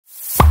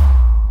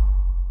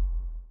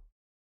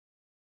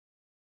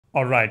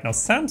Alright, now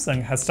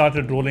Samsung has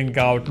started rolling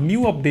out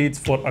new updates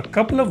for a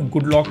couple of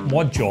Good Lock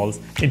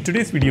modules. In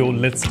today's video,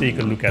 let's take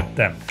a look at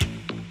them.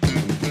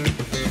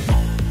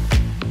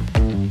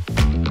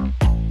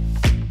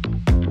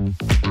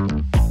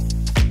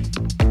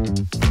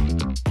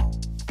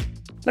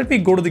 Let me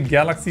go to the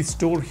Galaxy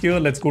store here.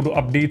 Let's go to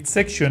update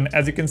section.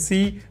 As you can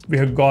see, we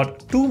have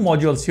got two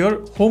modules here,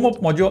 HomeHub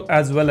module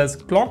as well as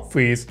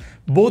Clockface.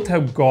 Both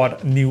have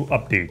got new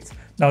updates.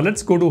 Now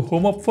let's go to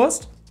HomeHub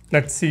first.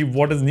 Let's see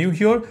what is new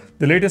here.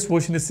 The latest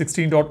version is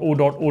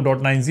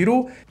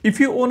 16.0.0.90. If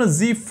you own a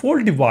Z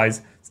Fold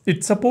device,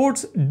 it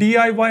supports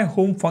DIY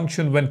home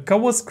function when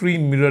cover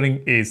screen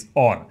mirroring is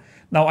on.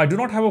 Now, I do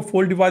not have a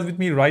Fold device with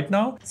me right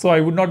now, so I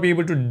would not be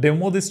able to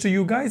demo this to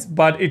you guys,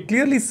 but it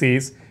clearly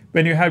says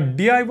when you have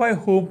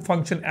DIY home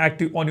function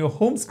active on your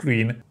home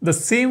screen, the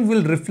same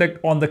will reflect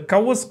on the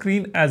cover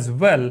screen as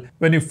well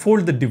when you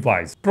fold the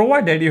device,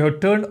 provided you have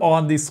turned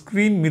on the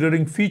screen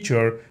mirroring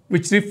feature,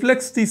 which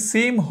reflects the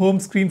same home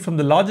screen from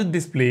the larger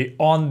display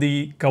on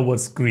the cover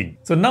screen.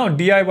 So now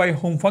DIY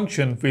home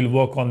function will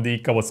work on the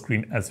cover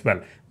screen as well.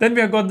 Then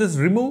we have got this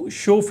remove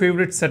show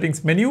favorite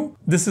settings menu.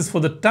 This is for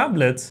the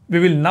tablets. We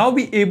will now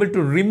be able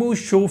to remove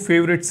show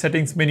favorite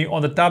settings menu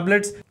on the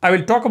tablets. I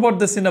will talk about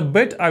this in a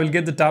bit. I will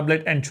get the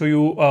tablet and show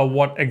you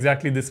what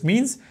exactly this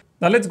means.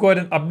 Now let's go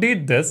ahead and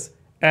update this.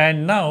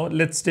 And now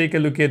let's take a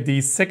look at the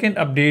second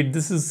update.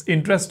 This is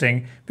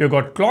interesting. We've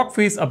got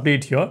Clockface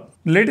update here.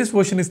 The latest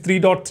version is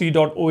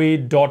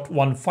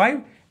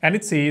 3.3.08.15. And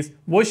it says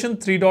version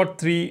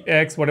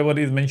 3.3x, whatever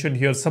is mentioned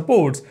here,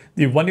 supports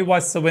the One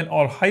UI 7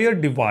 or higher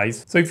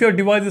device. So if your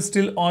device is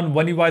still on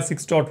One UI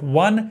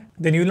 6.1,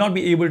 then you will not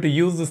be able to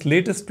use this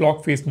latest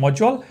Clockface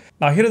module.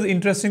 Now here is the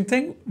interesting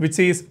thing, which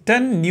says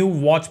 10 new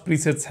watch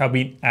presets have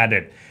been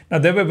added. Now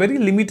there were very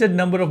limited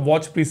number of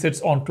watch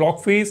presets on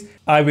Clockface.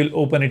 I will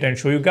open it and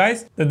show you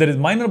guys. Then there is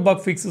minor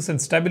bug fixes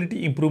and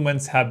stability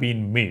improvements have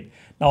been made.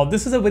 Now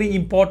this is a very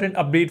important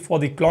update for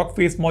the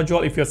Clockface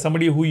module. If you're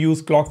somebody who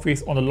use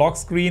Clockface on the lock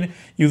screen,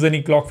 use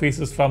any clock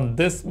faces from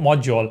this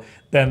module,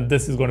 then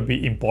this is going to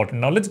be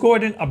important. Now let's go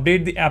ahead and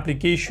update the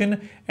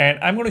application, and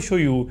I'm going to show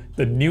you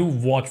the new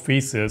watch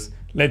faces.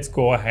 Let's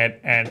go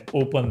ahead and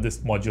open this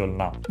module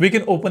now. We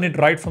can open it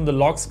right from the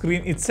lock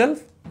screen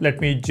itself.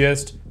 Let me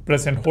just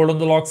press and hold on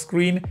the lock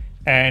screen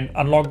and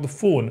unlock the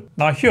phone.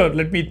 Now here,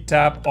 let me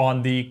tap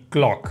on the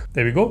clock.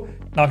 There we go.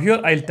 Now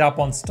here I'll tap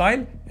on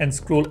style and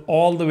scroll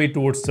all the way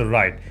towards the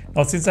right.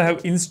 Now since I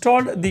have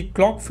installed the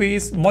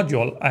Clockface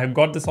module, I have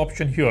got this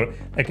option here.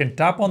 I can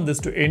tap on this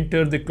to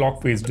enter the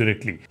Clockface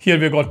directly. Here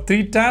we've got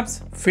three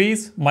tabs: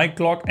 Face, My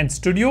Clock and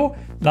Studio.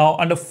 Now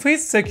under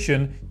Face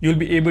section, you'll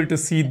be able to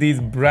see these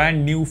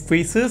brand new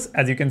faces.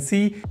 As you can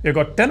see, we've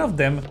got 10 of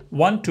them: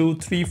 1, 2,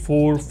 3,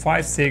 4,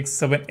 5, 6,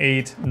 7,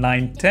 8,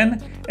 9,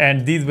 10.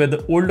 And these were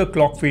the older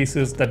clock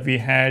faces that we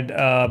had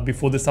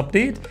before this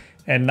update.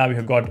 And now we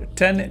have got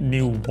 10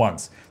 new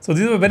ones. So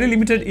these were very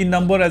limited in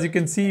number. As you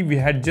can see, we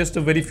had just a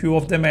very few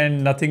of them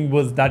and nothing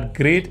was that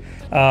great.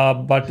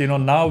 But you know,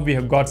 now we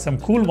have got some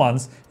cool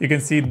ones. You can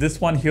see this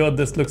one here.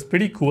 This looks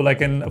pretty cool. I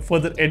can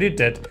further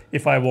edit it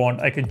if I want.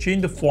 I can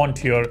change the font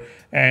here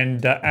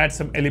and add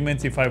some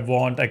elements if I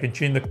want. I can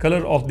change the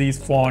color of these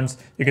fonts.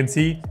 You can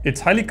see it's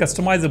highly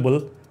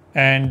customizable,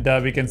 and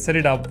we can set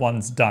it up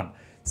once done.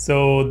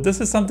 So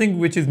this is something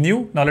which is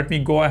new. Now let me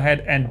go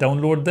ahead and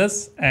download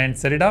this and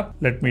set it up.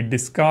 Let me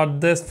discard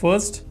this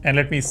first and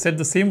let me set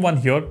the same one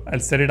here.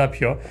 I'll set it up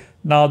here.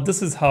 Now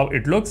this is how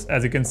it looks.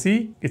 As you can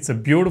see, it's a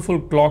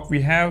beautiful clock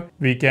we have.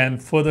 We can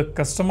further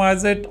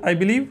customize it, I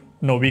believe.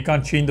 No, we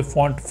can't change the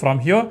font from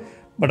here,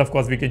 but of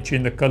course we can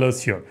change the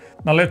colors here.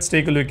 Now let's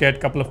take a look at a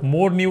couple of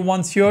more new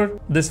ones here.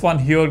 This one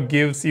here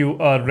gives you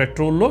a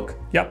retro look.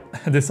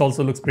 Yep, this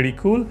also looks pretty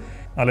cool.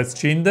 Now let's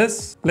change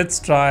this.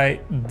 Let's try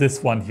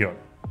this one here.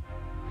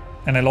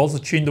 And I'll also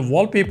change the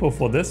wallpaper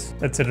for this.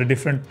 Let's set a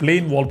different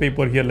plain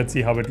wallpaper here. Let's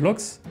see how it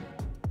looks.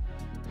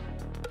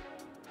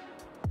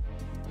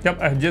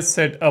 Yep, I've just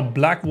set a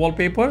black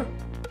wallpaper.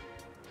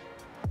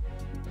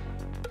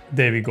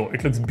 There we go.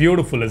 It looks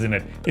beautiful, isn't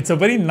it? It's a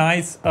very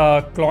nice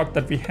clock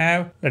that we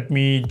have. Let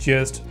me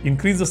just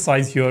increase the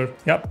size here.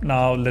 Yep,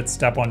 now let's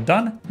tap on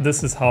done.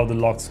 This is how the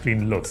lock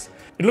screen looks.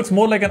 It looks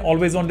more like an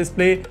always on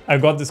display.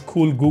 I've got this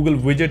cool Google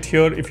widget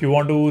here. If you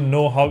want to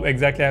know how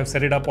exactly I've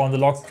set it up on the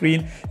lock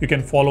screen, you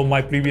can follow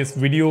my previous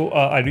video.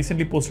 I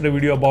recently posted a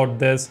video about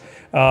this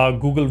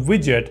Google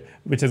widget,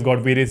 which has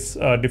got various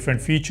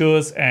different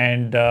features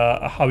and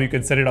how you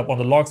can set it up on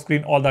the lock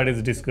screen. All that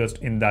is discussed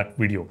in that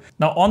video.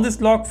 Now on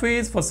this lock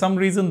face, for some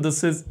reason,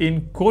 this is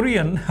in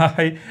Korean.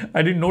 I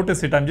didn't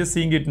notice it. I'm just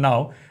seeing it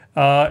now.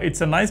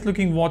 It's a nice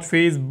looking watch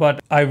face,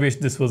 but I wish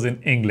this was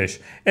in English.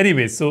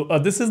 Anyway, so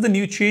this is the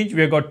new change.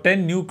 We have got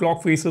 10 new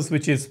clock faces,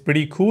 which is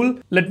pretty cool.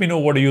 Let me know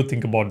what do you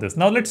think about this.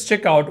 Now let's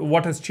check out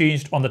what has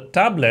changed on the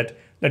tablet.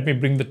 Let me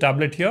bring the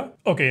tablet here.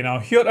 Okay, now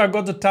here I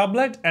got the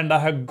tablet and I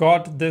have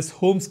got this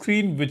home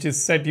screen, which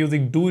is set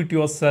using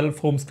do-it-yourself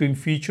home screen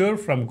feature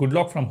from Good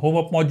Lock from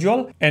HomeHub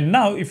module. And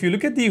now if you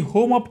look at the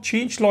HomeHub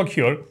changelog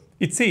here,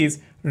 it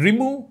says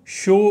remove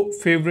show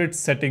favorite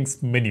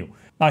settings menu.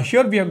 Now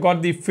here we have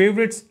got the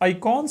favorites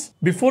icons.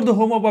 Before the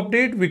home hub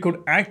update, we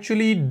could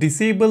actually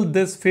disable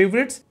this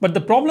favorites, but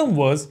the problem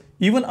was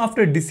even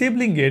after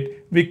disabling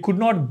it, we could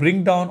not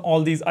bring down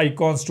all these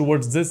icons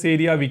towards this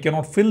area. We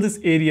cannot fill this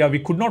area. We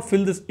could not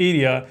fill this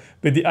area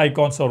with the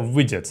icons or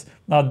widgets.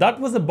 Now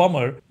that was a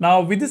bummer. Now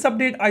with this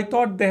update, I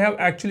thought they have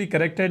actually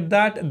corrected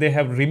that. They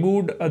have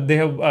removed, they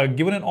have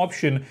given an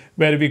option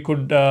where we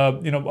could,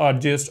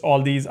 adjust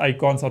all these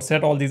icons or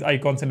set all these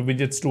icons and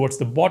widgets towards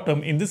the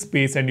bottom in this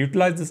space and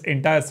utilize this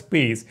entire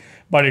space.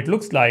 But it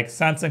looks like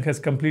Samsung has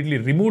completely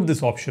removed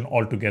this option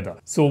altogether.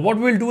 So what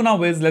we'll do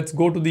now is let's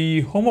go to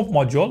the home hub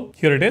module.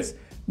 Here it is.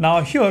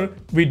 Now here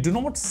we do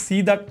not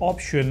see that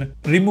option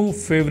remove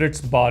favorites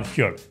bar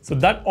here. So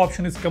that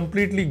option is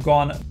completely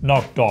gone,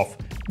 knocked off,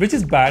 which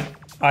is bad.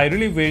 I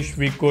really wish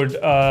we could,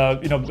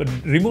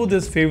 remove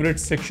this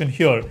favorites section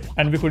here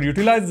and we could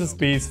utilize the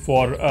space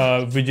for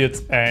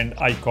widgets and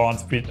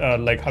icons,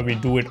 like how we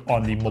do it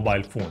on the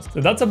mobile phones.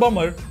 So that's a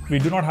bummer. We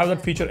do not have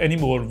that feature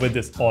anymore with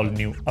this all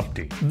new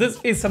update.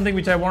 This is something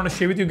which I want to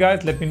share with you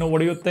guys. Let me know what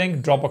do you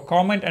think. Drop a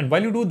comment, and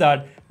while you do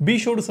that, be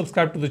sure to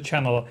subscribe to the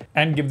channel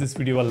and give this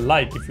video a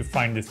like if you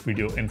find this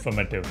video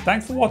informative.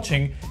 Thanks for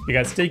watching. You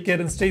guys take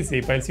care and stay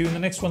safe. I'll see you in the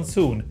next one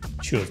soon.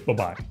 Cheers.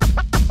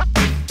 Bye-bye.